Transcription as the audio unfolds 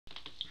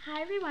Hi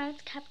everyone,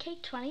 it's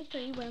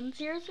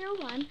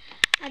Cupcake23101,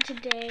 and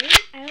today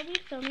I will be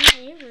filming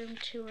a room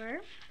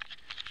tour.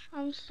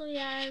 So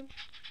yeah, I'm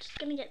just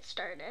gonna get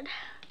started.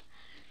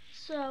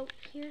 So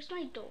here's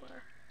my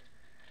door.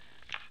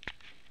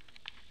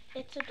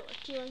 It's a door.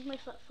 Do you like my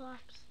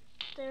flip-flops?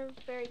 They're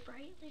very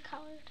brightly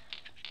colored.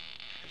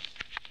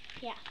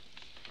 Yeah.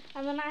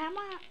 And then I have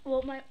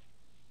my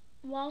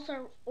walls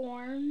are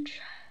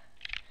orange.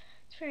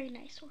 It's very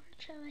nice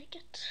orange. I like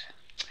it.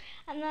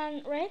 And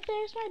then right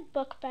there's my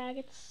book bag.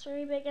 It's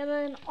very big. And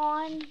then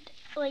on,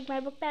 my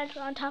book bag's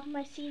on top of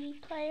my CD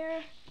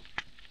player,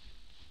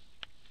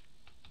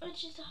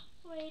 which is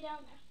way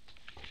down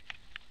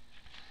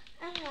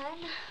there. And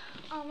then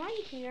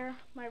right here,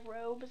 my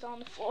robe is on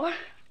the floor.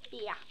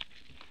 Yeah.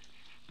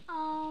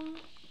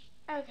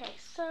 Okay,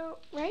 so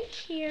right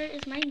here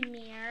is my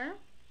mirror.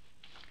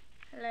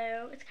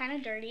 Hello. It's kind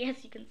of dirty,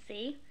 as you can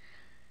see.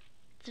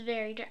 It's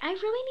very dirty. I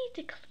really need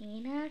to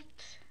clean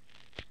it.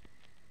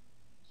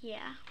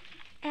 Yeah.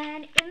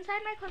 And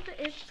inside my closet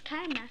is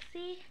kind of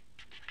messy.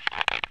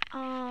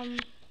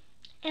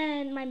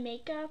 And my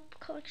makeup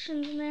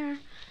collection's in there.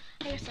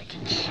 I guess I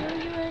can show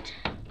you it.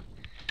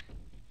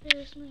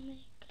 There's my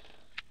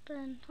makeup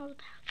and all the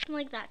palettes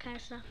and that kind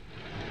of stuff.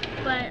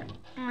 But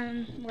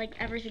like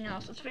everything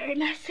else is very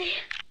messy.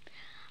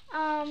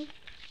 And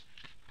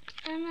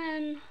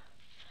then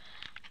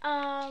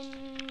I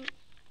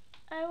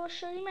will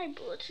show you my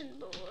bulletin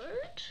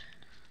board.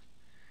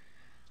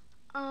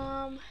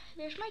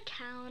 There's my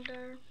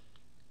calendar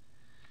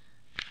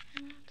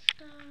and that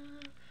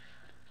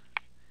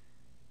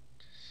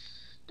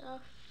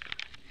stuff.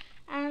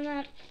 And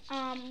then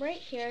right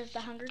here is the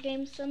Hunger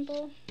Games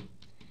symbol,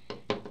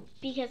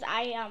 because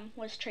I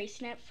was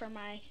tracing it for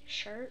my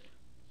shirt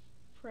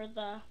for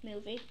the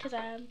movie, because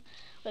I'm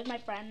with my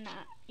friend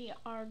that we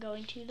are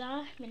going to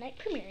the midnight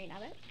premiering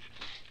of it.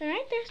 Then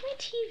right there's my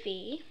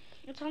TV.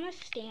 It's on a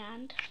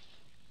stand.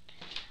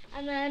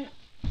 And then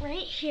right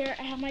here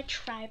I have my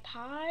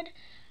tripod,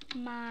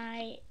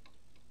 my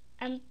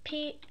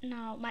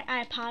my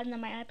iPod, and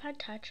then my iPod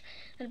Touch,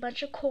 and a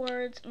bunch of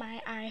cords,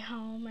 my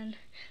iHome, and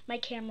my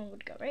camera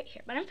would go right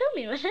here. But I'm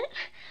filming with it.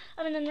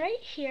 And then right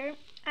here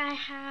I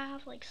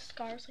have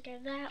scarves. I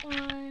have that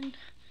one,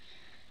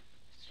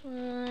 this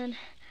one.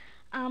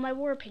 I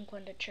wore a pink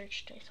one to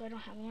church today, so I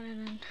don't have one,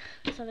 and then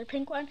this other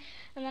pink one.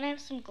 And then I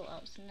have some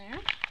gloves in there.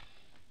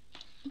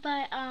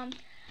 But I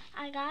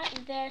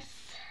got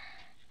this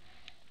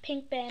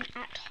pink bin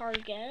at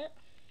Target.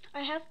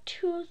 I have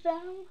two of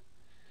them.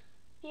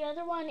 The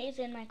other one is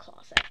in my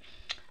closet.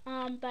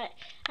 But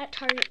at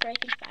Target for I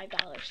think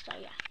 $5, so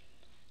yeah.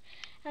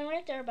 And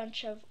right there are a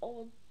bunch of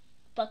old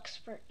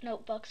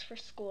notebooks for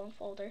school and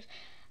folders.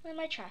 And then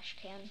my trash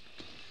can.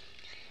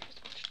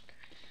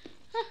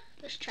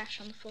 There's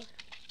trash on the floor.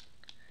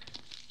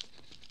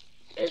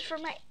 It's for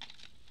my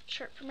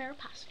shirt from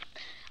Aeropostale.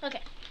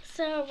 Okay,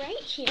 so right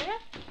here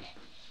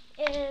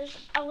is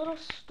a little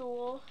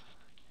stool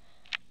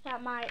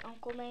that my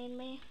uncle made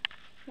me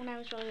when I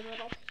was really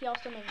little. He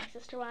also made my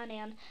sister one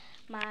and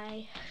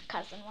my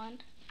cousin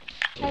one.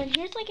 And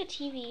here's a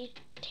TV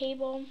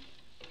table,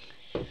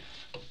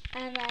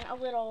 and then a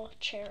little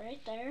chair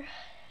right there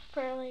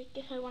for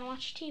if I want to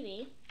watch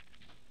TV.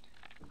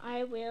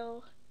 I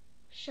will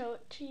show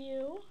it to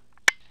you.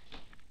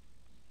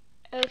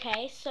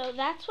 Okay, so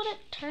that's what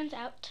it turns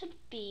out to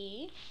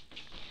be.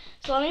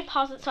 So let me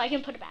pause it so I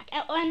can put it back.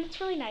 Oh, and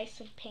it's really nice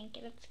and pink,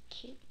 and it's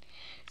cute.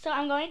 So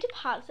I'm going to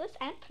pause this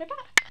and put it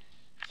back.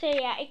 So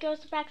yeah, it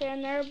goes back there,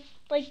 and there are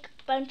a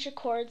bunch of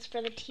cords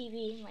for the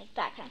TV and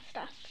that kind of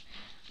stuff.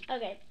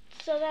 Okay,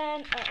 so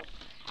then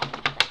I'll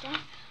put that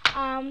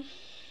down.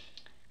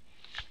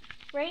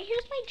 Right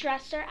here's my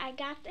dresser. I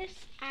got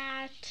this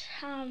at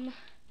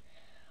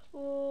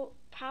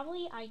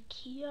probably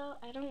IKEA.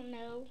 I don't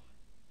know.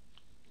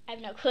 I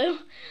have no clue.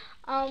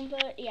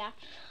 But yeah,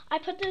 I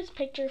put this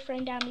picture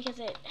frame down because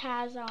it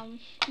has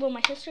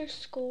my sister's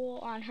school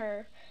on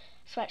her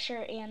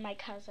sweatshirt and my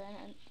cousin,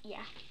 and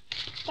yeah.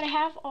 But I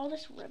have all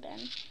this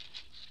ribbon,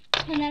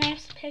 and then I have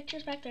some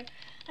pictures back there.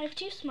 I have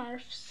two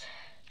Smurfs.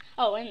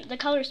 Oh, and the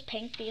color's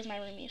pink because my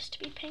room used to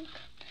be pink.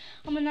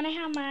 And then I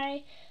have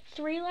my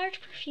 3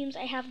 large perfumes.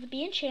 I have the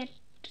Be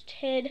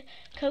Enchanted,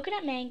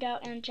 Coconut Mango,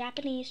 and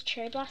Japanese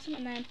Cherry Blossom.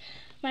 And then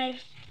my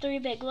 3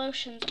 big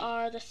lotions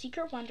are the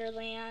Secret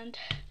Wonderland,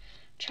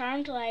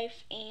 Charmed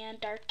Life, and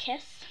Dark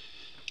Kiss.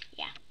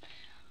 Yeah.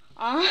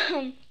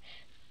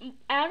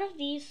 Out of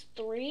these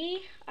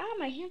 3,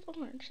 my hand's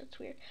orange. That's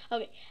weird.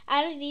 Okay,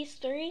 out of these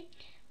 3,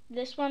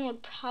 this one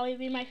would probably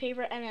be my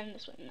favorite, and then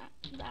this one, not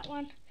that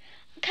one.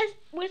 Because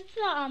with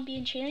the Be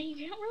Enchanted, you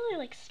can't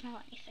really smell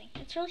anything.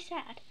 It's really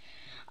sad.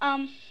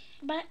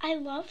 But I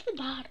love the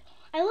bottle.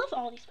 I love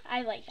all these.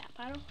 I like that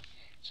bottle.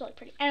 It's really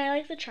pretty, and I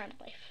like the Charmed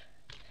Life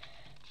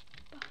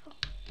bottle.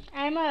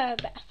 I'm a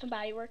Bath and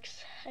Body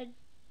Works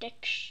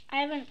addiction.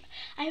 I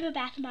have a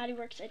Bath and Body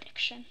Works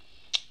addiction.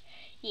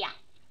 Yeah.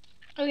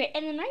 Okay,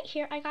 and then right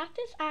here, I got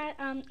this at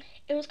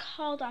it was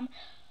called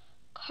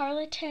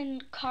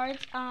Carlton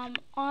Cards on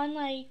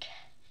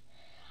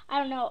I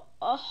don't know,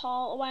 a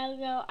haul a while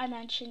ago, I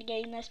mentioned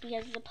getting this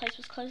because the place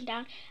was closing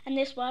down, and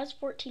this was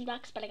 $14,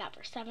 but I got it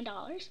for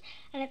 $7.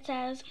 And it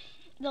says,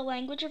 "The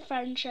language of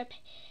friendship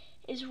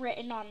is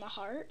written on the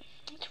heart."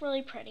 It's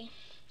really pretty.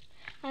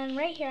 And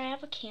right here I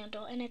have a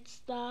candle, and it's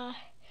the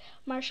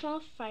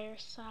Marshmallow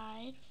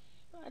Fireside.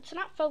 It's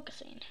not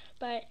focusing,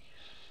 but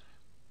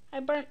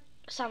I burnt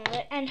some of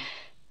it, and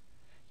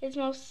it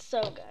smells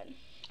so good.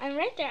 And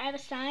right there I have a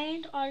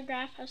signed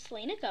autograph of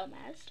Selena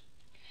Gomez.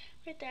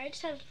 Right there, I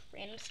just have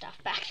random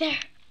stuff back there.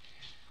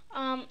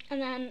 And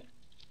then,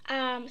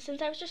 since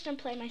I was just gonna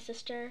play, my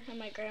sister and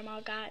my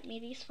grandma got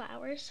me these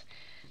flowers,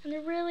 and they're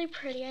really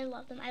pretty. I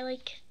love them. I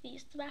like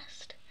these the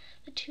best.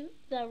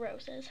 The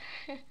roses,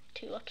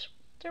 tulips.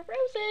 They're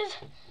roses.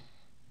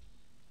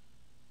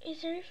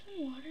 Is there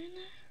even water in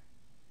there?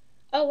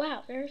 Oh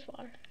wow, there's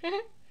water.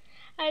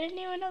 I didn't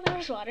even know there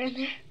was water in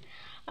there.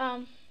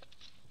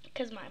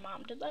 Because my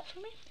mom did that for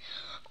me.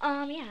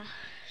 Yeah.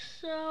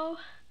 So,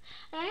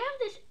 and I have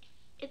this.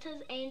 It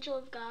says Angel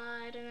of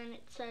God, and then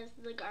it says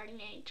the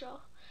Guardian Angel.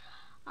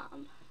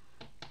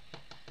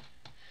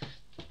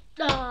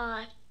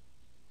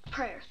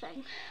 Prayer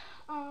thing.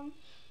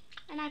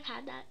 And I've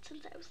had that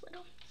since I was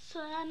little. So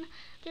then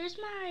there's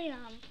my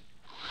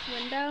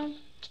window.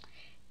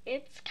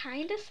 It's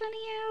kind of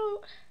sunny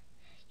out.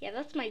 Yeah,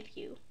 that's my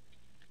view.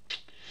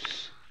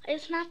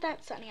 It's not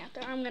that sunny out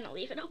there. I'm gonna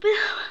leave it open.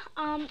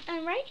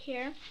 And right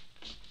here,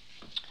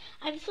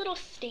 I have this little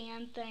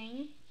stand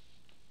thing.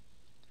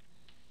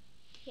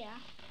 Yeah.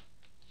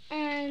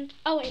 And,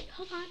 oh wait,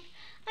 hold on.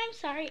 I'm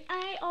sorry.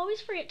 I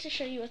always forget to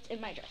show you what's in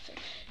my dresser.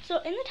 So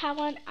in the top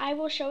one, I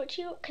will show it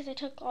to you because I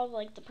took all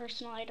like the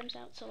personal items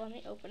out. So let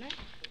me open it.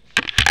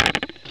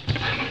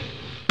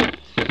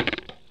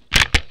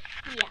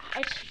 Yeah,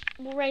 it's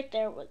right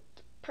there with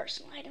the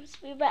personal items.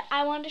 But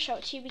I wanted to show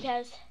it to you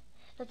because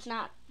that's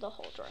not the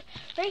whole drawer.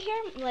 Right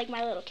here, like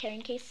my little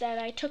carrying case that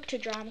I took to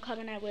drama club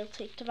and I will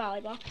take to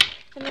volleyball.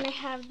 And then I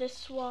have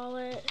this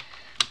wallet.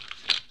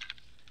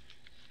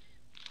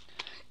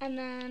 And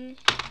then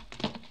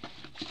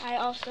I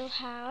also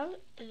have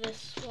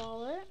this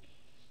wallet.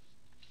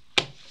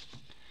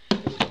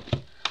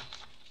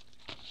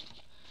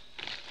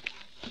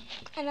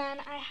 And then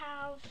I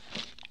have,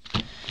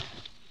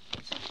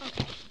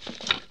 okay,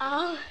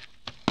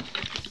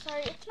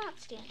 sorry, it's not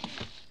standing.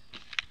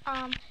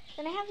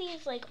 Then I have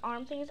these like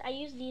arm things. I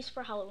used these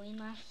for Halloween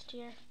last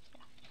year.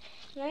 Yeah.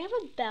 And then I have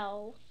a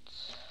belt.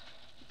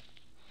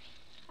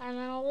 And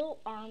then a little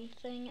arm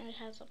thing, and it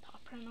has a paw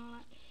print on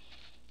it.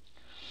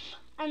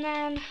 And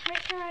then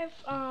right here I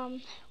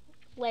have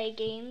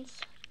leggings,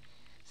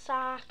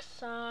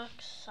 socks.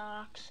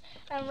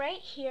 And right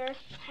here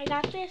I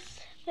got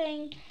this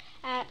thing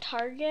at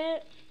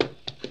Target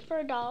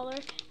for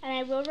 $1, and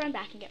I will run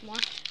back and get more.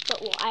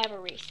 But well, I have a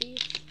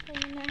Reese's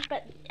thing in there.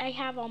 But I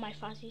have all my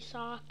fuzzy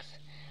socks.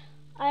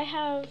 I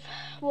have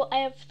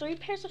 3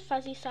 pairs of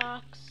fuzzy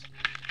socks,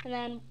 and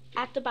then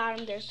at the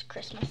bottom there's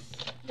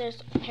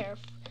There's a pair of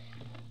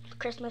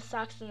Christmas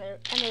socks, and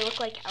they look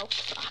like elf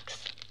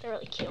socks. They're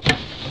really cute.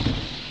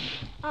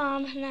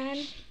 And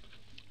then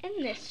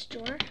in this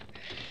drawer,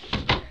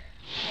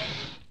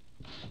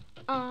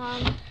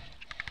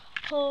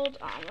 hold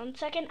on 1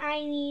 second.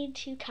 I need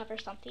to cover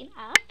something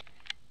up.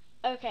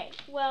 Okay,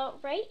 well,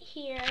 right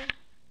here,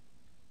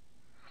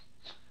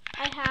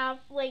 I have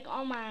like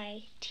all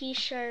my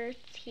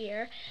t-shirts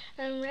here,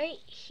 and right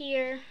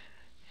here,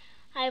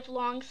 I have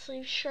long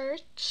sleeve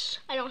shirts.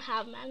 I don't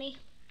have many.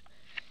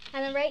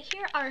 And then right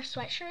here are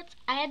sweatshirts.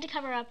 I had to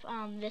cover up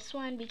this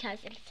one because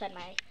it said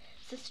my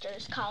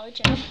sister's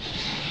college, and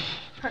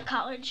her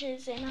college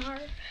is in our,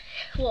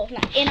 well,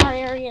 not in our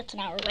area, it's an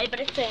hour away, but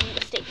it's in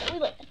the state that we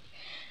live in.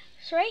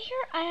 So right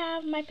here I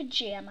have my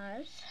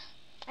pajamas,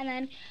 and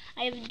then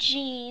I have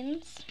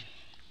jeans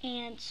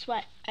and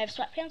I have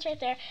sweatpants right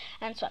there,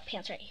 and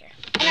sweatpants right here.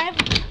 And I have,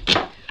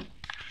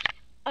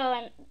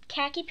 and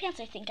khaki pants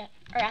I think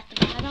are at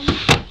the bottom.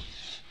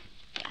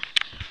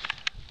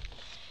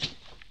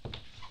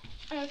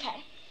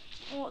 Okay,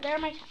 well, there are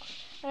my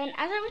towels. And then,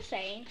 as I was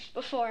saying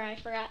before, I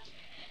forgot,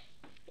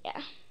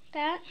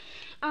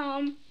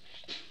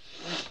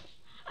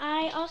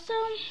 I also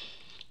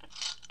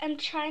am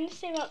trying to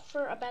save up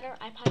for a better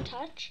iPod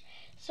Touch,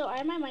 so I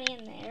have my money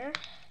in there.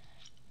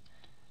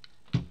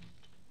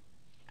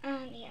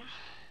 And yeah,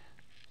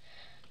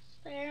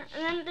 there.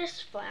 And then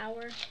this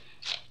flower,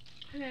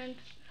 and then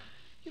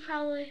you've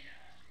probably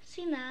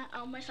seen that.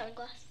 Oh, my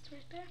sunglasses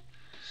right there.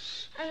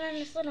 And then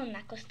this little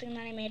necklace thing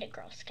that I made at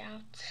Girl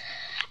Scouts.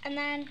 And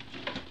then,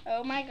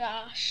 oh my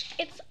gosh,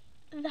 it's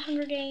the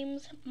Hunger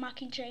Games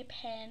Mockingjay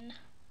pin.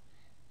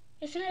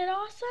 Isn't it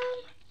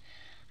awesome?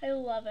 I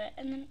love it.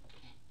 And then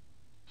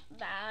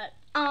that.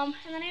 And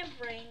then I have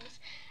rings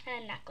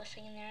and a necklace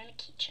thing in there and a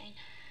keychain.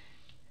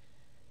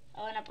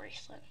 Oh, and a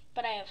bracelet.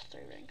 But I have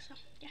 3 rings, so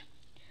yeah.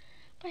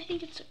 But I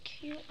think it's so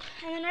cute.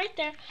 And then right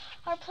there,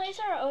 our plays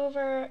are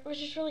over,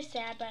 which is really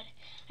sad, but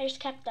I just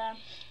kept the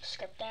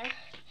script there.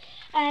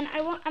 And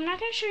I'm not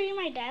going to show you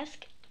my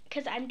desk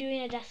because I'm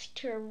doing a desk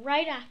tour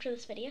right after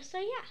this video. So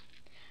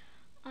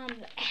yeah,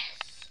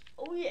 the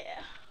Oh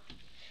yeah.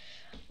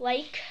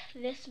 Like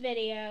this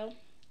video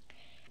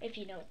if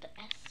you know what the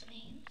S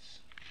means.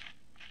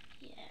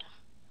 Yeah.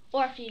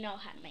 Or if you know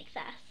how to make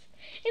the S.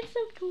 It's so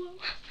cool.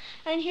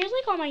 And here's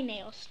like all my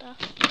nail stuff.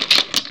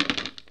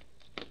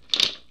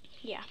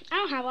 Yeah, I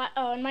don't have a lot.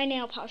 Oh, and my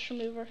nail polish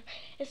remover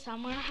is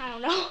somewhere. I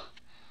don't know.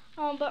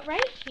 But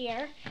right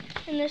here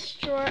in this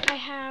drawer, I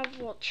have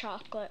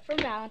chocolate from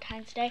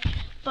Valentine's Day,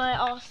 but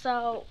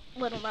also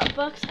little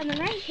notebooks. And then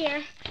right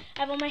here, I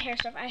have all my hair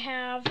stuff. I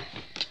have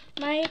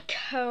my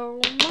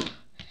comb,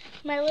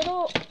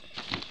 I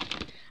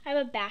have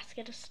a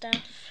basket of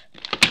stuff,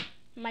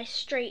 my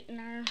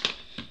straightener,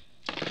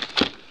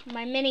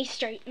 my mini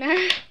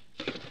straightener,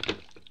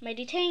 my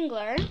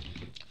detangler,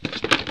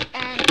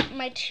 and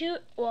my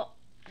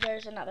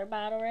there's another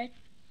bottle right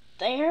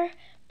there,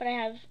 but I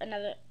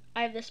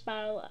have this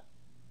bottle.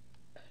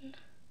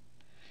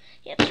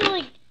 Yeah, it's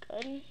really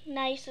good,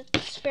 nice.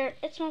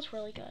 It smells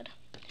really good.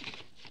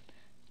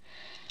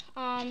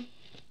 I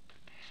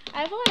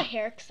have a lot of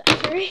hair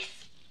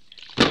accessories,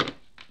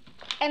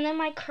 and then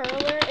my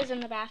curler is in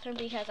the bathroom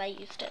because I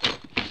used it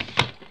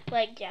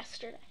like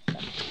yesterday. So.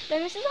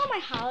 Then this is all my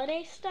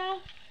holiday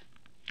stuff,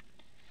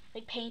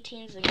 like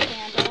paintings and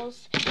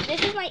candles.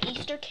 This is my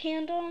Easter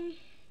candle.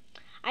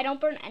 I don't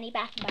burn any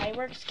Bath & Body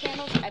Works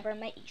candles. I burn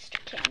my Easter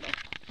candle.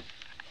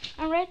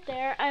 And right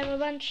there, I have a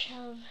bunch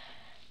of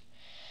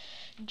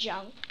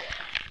junk.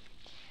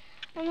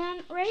 And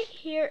then right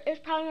here is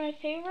probably my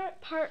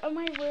favorite part of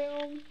my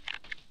room.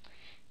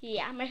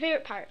 Yeah, my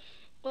favorite part.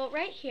 Well,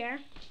 right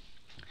here,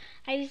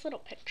 I have these little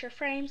picture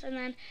frames, and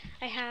then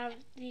I have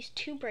these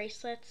 2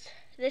 bracelets.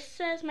 This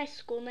says my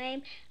school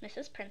name, and this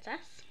is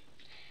Princess.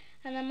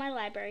 And then my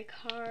library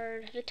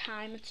card, the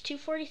time, it's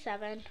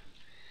 2:47.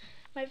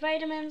 My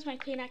vitamins, my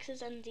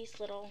Kleenexes, and these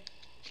little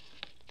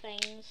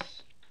things.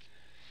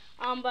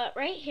 But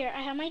right here,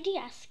 I have my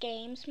DS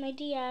games, my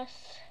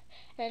DS,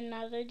 and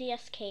another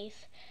DS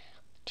case,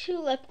 2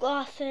 lip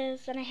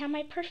glosses, and I have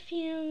my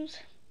perfumes,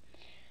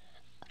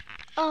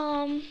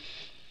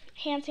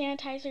 hand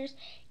sanitizers,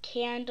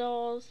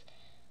 candles,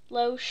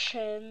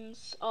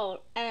 lotions,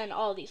 and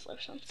all these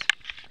lotions.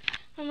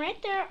 And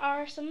right there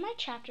are some of my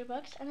chapter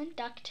books, and then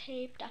duct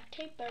tape. Duct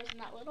tape goes in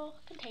that little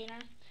container.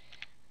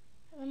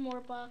 And then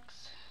more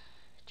books,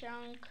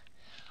 junk.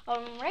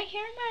 Right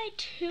here are my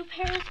 2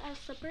 pairs of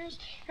slippers.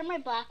 Here are my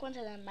black ones,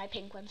 and then my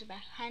pink ones are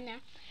behind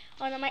there.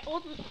 And then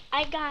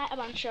I got a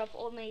bunch of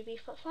Old Navy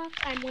flip-flops.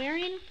 I'm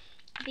wearing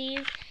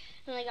these,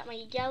 and I got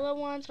my yellow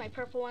ones, my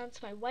purple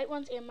ones, my white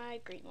ones, and my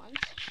green ones.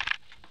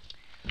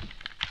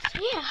 So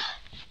yeah.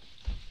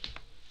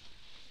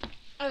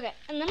 Okay,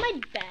 and then my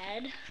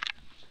bed.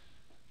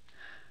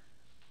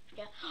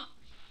 Yeah.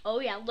 Oh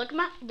yeah, look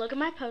at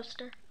my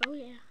poster. Oh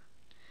yeah.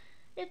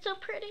 It's so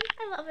pretty.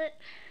 I love it.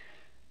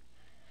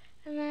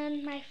 And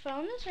then my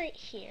phone is right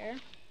here.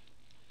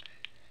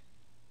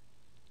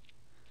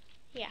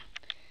 Yeah.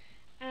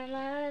 And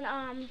then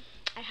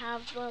I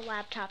have the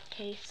laptop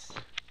case.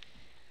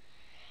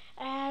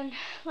 And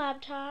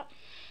laptop,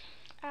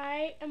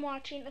 I am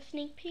watching a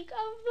sneak peek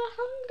of the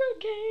Hunger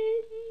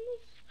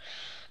Games.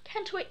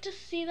 Can't wait to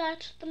see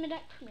that, the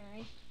midnight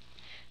premiere.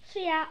 So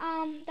yeah,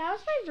 that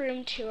was my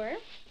room tour.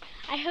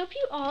 I hope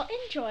you all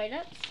enjoyed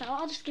it, so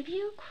I'll just give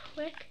you a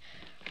quick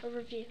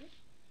review.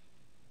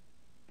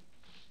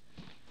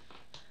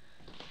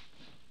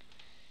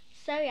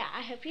 So yeah,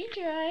 I hope you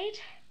enjoyed.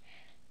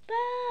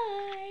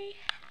 Bye!